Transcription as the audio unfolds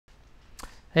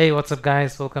Hey, what's up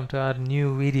guys? Welcome to our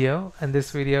new video. In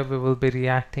this video we will be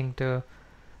reacting to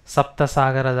Sapta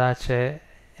Sagaradaache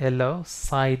Ello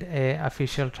Side A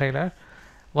official trailer.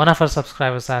 One of our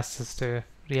subscribers asked us to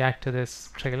react to this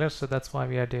trailer, so that's why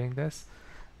we are doing this.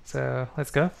 So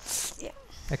let's go. Yeah.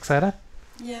 Excited?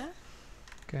 Yeah.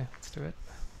 Okay, let's do it.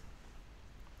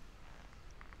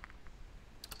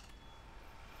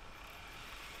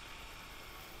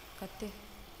 ಕತ್ತೆ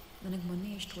ನನಗೆ ಮೊನ್ನೆ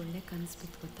ಎಷ್ಟು ಒಳ್ಳೆ ಕನಸು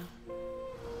ಬಿತ್ತು ಗೊತ್ತಾ.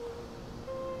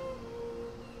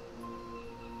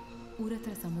 ಊರ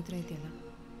ಹತ್ರ ಸಮುದ್ರ ಇದೆಯಲ್ಲ,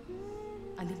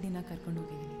 ಅಲ್ಲಿಗೆ ದಿನ ಕರ್ಕೊಂಡು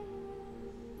ಹೋಗಿದ್ದೀನಿ.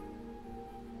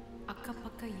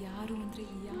 ಅಕ್ಕಪಕ್ಕ ಯಾರು ಅಂದರೆ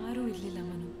ಯಾರೂ ಇರಲಿಲ್ಲ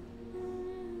ಮನು.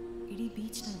 ಇಡೀ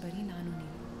ಬೀಚ್ನಲ್ಲಿ ಬರೀ ನಾನು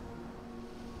ನೀನು.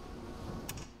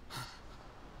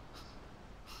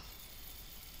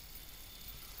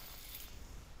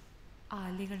 ಆ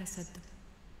ಅಲೆಗಳ ಸದ್ದು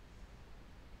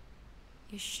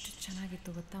ಎಷ್ಟು ಚೆನ್ನಾಗಿತ್ತು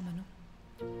ಗೊತ್ತಾ ಮನು.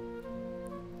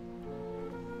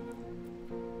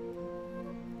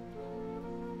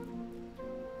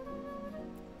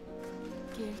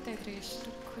 ಕೇಳ್ತಾ ಇದ್ರೆ ಎಷ್ಟು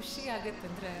ಖುಷಿ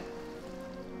ಆಗುತ್ತಂದ್ರೆ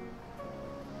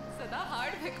ಸದಾ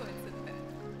ಹಾಡಬೇಕು ಅನ್ಸುತ್ತೆ.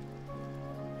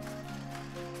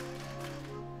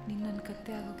 ನೀನು ನನ್ನ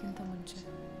ಕತ್ತೆ ಆಗೋಕ್ಕಿಂತ ಮುಂಚೆ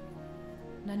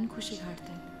ನನ್ನ ಖುಷಿಗೆ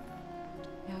ಹಾಡ್ತಾ ಇದ್ದೆ.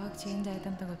 ಯಾವಾಗ ಚೇಂಜ್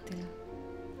ಆಯ್ತಂತ ಗೊತ್ತಿಲ್ಲ.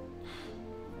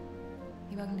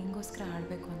 ಇವಾಗ ನಿಂಗೋಸ್ಕರ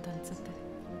ಹಾಡಬೇಕು ಅಂತ ಅನ್ಸುತ್ತೆ.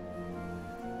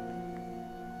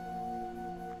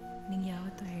 ನಿಂಗೆ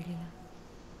ಯಾವತ್ತೂ ಹೇಳಿಲ್ಲ,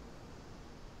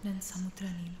 ನನ್ನ ಸಮುದ್ರ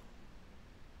ನೀನು.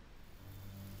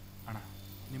 ಅಣ್ಣ,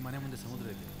 ನಿಮ್ಮ ಮನೆ ಮುಂದೆ ಸಮುದ್ರ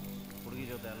ಇದೆ. ಹುಡುಗಿ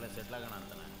ಜೊತೆ ಎಲ್ಲ ಸೆಟ್ಲ್ ಆಗೋಣ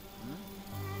ಅಂತಾನೆ.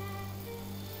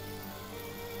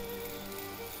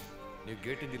 ನೀವು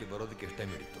ಗೇಟಿಂದ ಇಲ್ಲಿ ಬರೋದಕ್ಕೆ ಎಷ್ಟು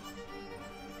ಟೈಮ್ ಹಿಡಿತು?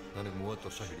 ನನಗೆ 30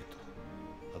 ವರ್ಷ ಹಿಡಿತು.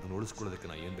 ಅದನ್ನು ಉಳಿಸ್ಕೊಳ್ಳೋದಕ್ಕೆ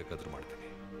ನಾನು ಏನು ಬೇಕಾದರೂ ಮಾಡ್ತೀನಿ.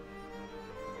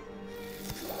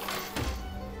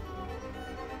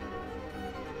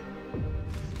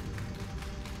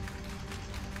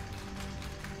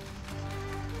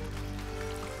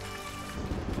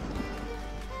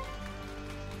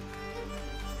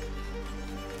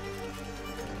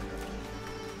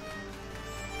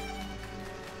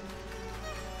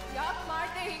 ಯಾಕೆ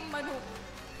ಮಾಡಿದೆ ಹಿಂಗೆ ಮನು?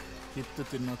 ಕಿತ್ತು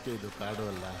ತಿನ್ನೋಕೆ ಇದು ಕಾಡು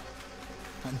ಅಲ್ಲ,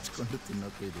 ಹಂಚ್ಕೊಂಡು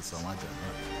ತಿನ್ನೋಕೆ ಇದು ಸಮಾಜ.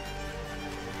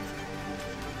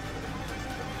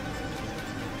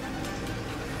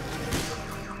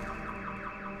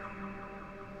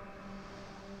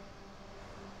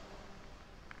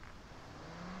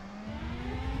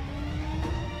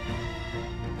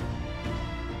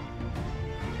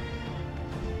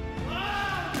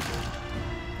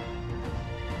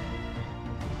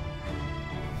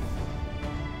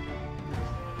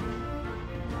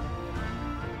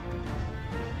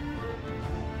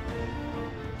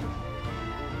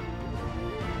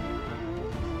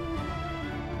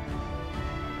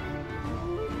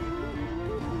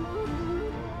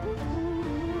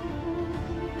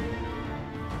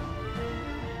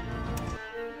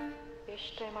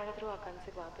 ಎಷ್ಟು ಟ್ರೈ ಮಾಡಿದ್ರೂ ಆ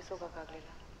ಕನಸಿಗೆ ವಾಪಸ್ ಹೋಗೋಕ್ಕಾಗಲಿಲ್ಲ.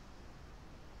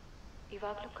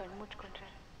 ಇವಾಗಲೂ ಕಣ್ಣು ಮುಚ್ಕೊಂಡ್ರೆ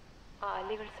ಆ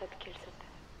ಅಲೆಗಳ ಸದ್ದು ಕೇಳಿಸುತ್ತೆ.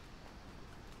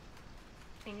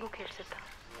 ನಿಂಗೂ ಕೇಳಿಸುತ್ತಾ?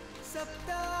 ಸಪ್ತ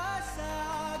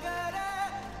ಸಾಗರದಾಚೆ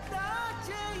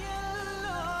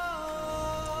ಎಲ್ಲೋ.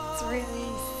 It's a really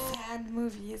sad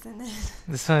movie, isn't it?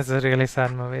 This one is a really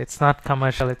sad movie. It's not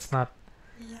commercial, it's not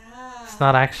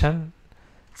action.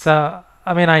 So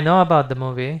I mean, I know about the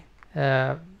movie.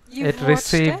 You've It watched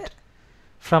received it?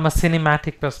 from a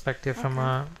cinematic perspective, from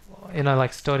Okay. a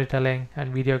like storytelling and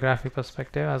videography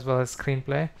perspective, as well as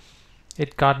screenplay.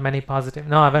 It got many positive.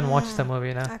 No, I haven't watched the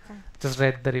movie now. Okay. Just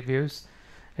read the reviews.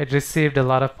 It received a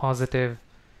lot of positive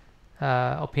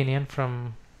opinion from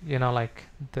like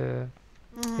the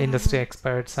industry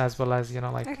experts, as well as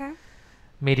like Okay.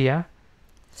 media.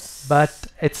 But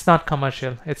it's not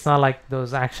commercial. It's not like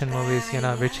those action movies,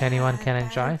 which anyone can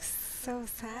enjoy. So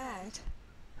sad.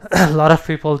 A lot of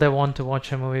people, they want to watch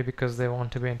a movie because they want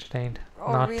to be entertained,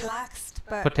 Or not relaxed,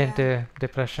 but put into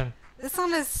depression. this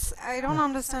one is. I don't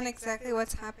understand exactly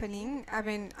what's happening. I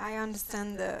mean, I understand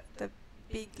the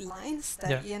big lines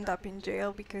that Yeah. he end up in jail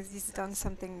because he's done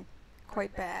something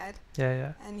quite bad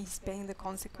Yeah. and he's paying the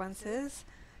consequences.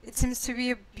 It seems to be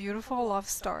a beautiful love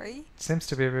story. Seems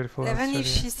to be a beautiful love Even if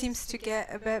story. she seems to get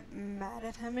a bit mad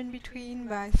at him in between,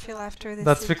 but I feel after this.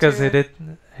 That's because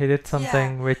he did something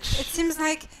which It seems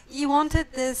like he wanted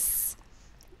this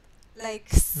like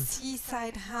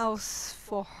seaside house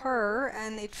for her,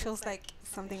 and it feels like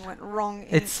something went wrong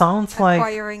in it sounds like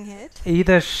acquiring it.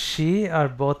 either she or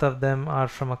both of them are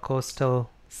from a coastal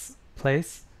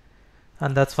place,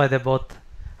 and that's why they both.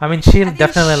 I mean, she I think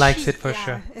definitely likes she- it for yeah,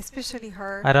 sure. especially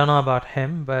her. I don't know about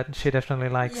him, but she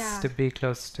definitely likes Yeah. to be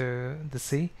close to the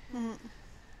sea. Mm.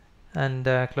 and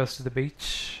close to the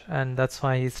beach, and that's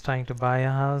why he's trying to buy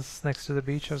a house next to the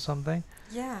beach or something.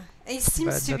 Yeah, he But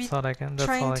seems to be that's all I can. That's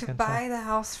all trying I to can buy say. the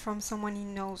house from someone he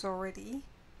knows already.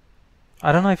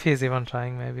 I don't know if he's even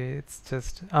trying. Maybe it's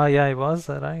just. Oh yeah, he was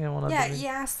right in one of Yeah, the. he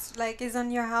asked, like, is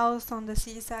on your house on the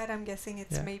seaside? I'm guessing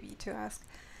it's Yeah. maybe to ask.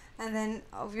 And then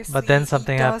obviously But then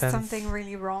something he does happens. something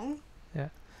really wrong. Yeah.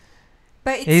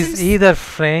 But it He's seems either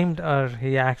framed or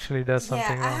he actually does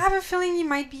something I wrong. have a feeling he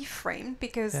might be framed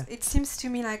because Yeah. it seems to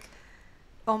me like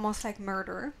almost like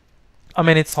murder. I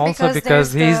mean, it's also Because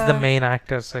because there's he's the the- main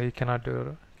actor, so he cannot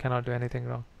do anything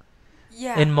wrong.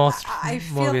 Yeah, In most I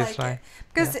feel movies, like right?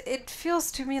 because it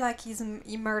feels to me like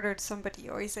he murdered somebody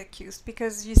or he's accused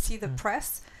because you see the Mm.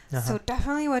 press. Uh-huh. So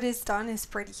definitely what he's done is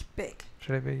pretty big.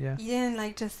 Should it be? Yeah. He didn't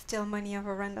like just steal money of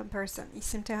a random person. He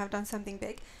seemed to have done something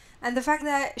big, and the fact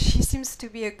that she seems to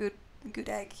be a good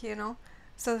egg, you know.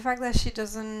 So the fact that she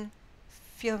doesn't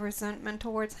feel resentment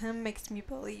towards him makes me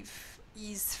believe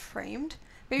he's framed.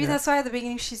 Maybe Yeah. that's why at the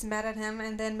beginning she's mad at him,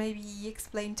 and then maybe he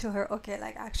explained to her, okay,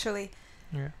 like actually,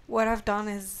 Yeah. what I've done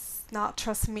is not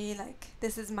trust me. Like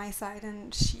this is my side,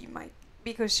 and she might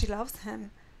because she loves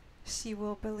him, she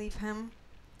will believe him,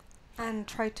 and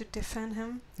try to defend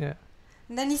him. Yeah.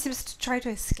 And then he seems to try to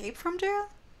escape from jail.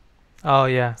 Oh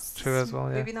yeah, true as S- well.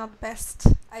 Yeah. Maybe not the best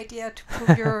idea to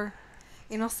prove you're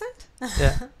innocent.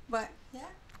 Yeah. But yeah.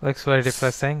 Looks very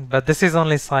depressing. But this is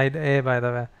only side A, by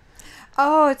the way.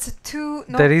 Oh, it's a two.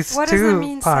 No, There is what does that two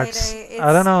mean, parts. Side A?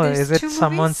 I don't know. There's Is it two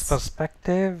someone's movies?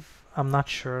 perspective? I'm not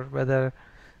sure whether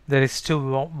there is two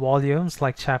volumes,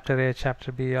 like chapter A,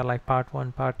 chapter B, or like part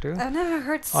 1, part 2, I've never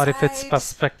heard or if it's side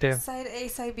perspective. Side A,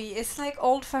 side B. It's like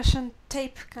old-fashioned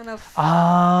tape kind of.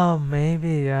 Oh,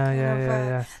 maybe. Yeah, Kind yeah, of, yeah,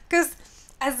 yeah. Because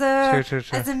as a True.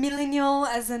 as a millennial,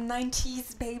 as a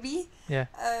 90s baby, Yeah.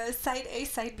 side A,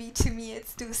 side B to me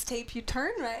it's those tape you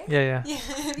turn, right? Yeah. Yeah.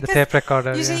 The Because tape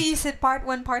recorder. usually Yeah. you said part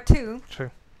 1, part 2.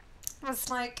 True. It's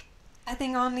like I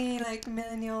think only like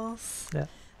millennials. Yeah.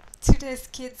 Today's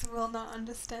kids will not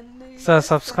understand. So a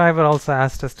subscriber also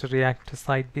asked us to react to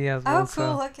side B as well. Oh,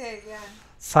 cool. So Okay, yeah.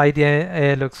 side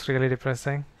A looks really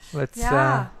depressing.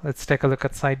 Yeah. Let's take a look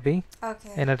at side B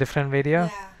Okay. in a different video.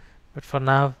 Yeah. But for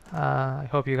now, I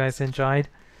hope you guys enjoyed.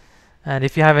 And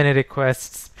if you have any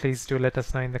requests, please do let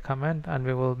us know in the comment, and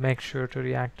we will make sure to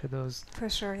react to those For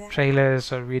sure, yeah.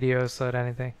 trailers or videos or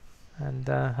anything. And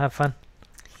have fun.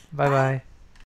 Bye Bye. bye.